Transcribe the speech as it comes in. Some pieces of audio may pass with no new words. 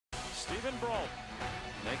Stephen Brault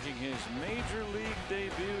making his major league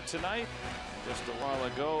debut tonight. Just a while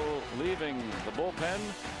ago leaving the bullpen,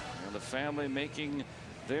 and the family making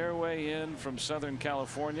their way in from Southern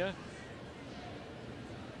California.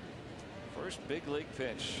 First big league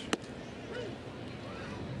pitch.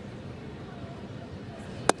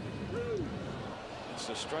 It's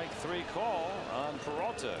a strike three call on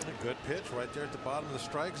Peralta. A good pitch right there at the bottom of the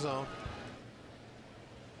strike zone.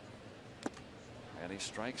 And he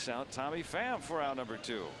strikes out Tommy Pham for out number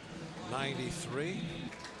 2. 93.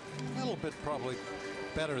 A little bit probably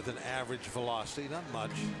better than average velocity, not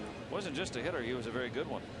much. Wasn't just a hitter, he was a very good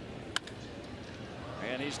one.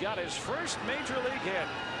 And he's got his first major league hit.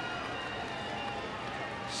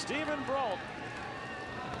 Stephen Brault.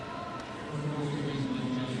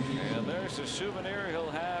 And there's a souvenir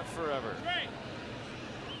he'll have forever.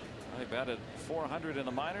 He batted .400 in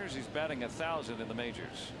the minors. He's batting .1,000 in the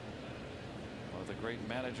majors. One of the great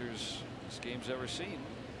managers this game's ever seen.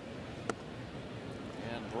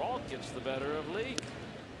 And Brault gets the better of Lee.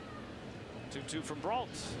 2-2 from Brault.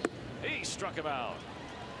 He struck him out.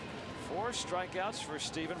 4 strikeouts for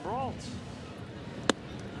Stephen Brault.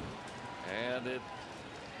 And it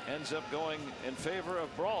ends up going in favor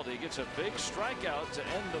of Brault. He gets a big strikeout to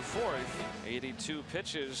end the 4th. 82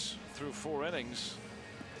 pitches through 4 innings.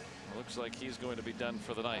 Looks like he's going to be done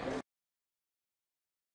for the night.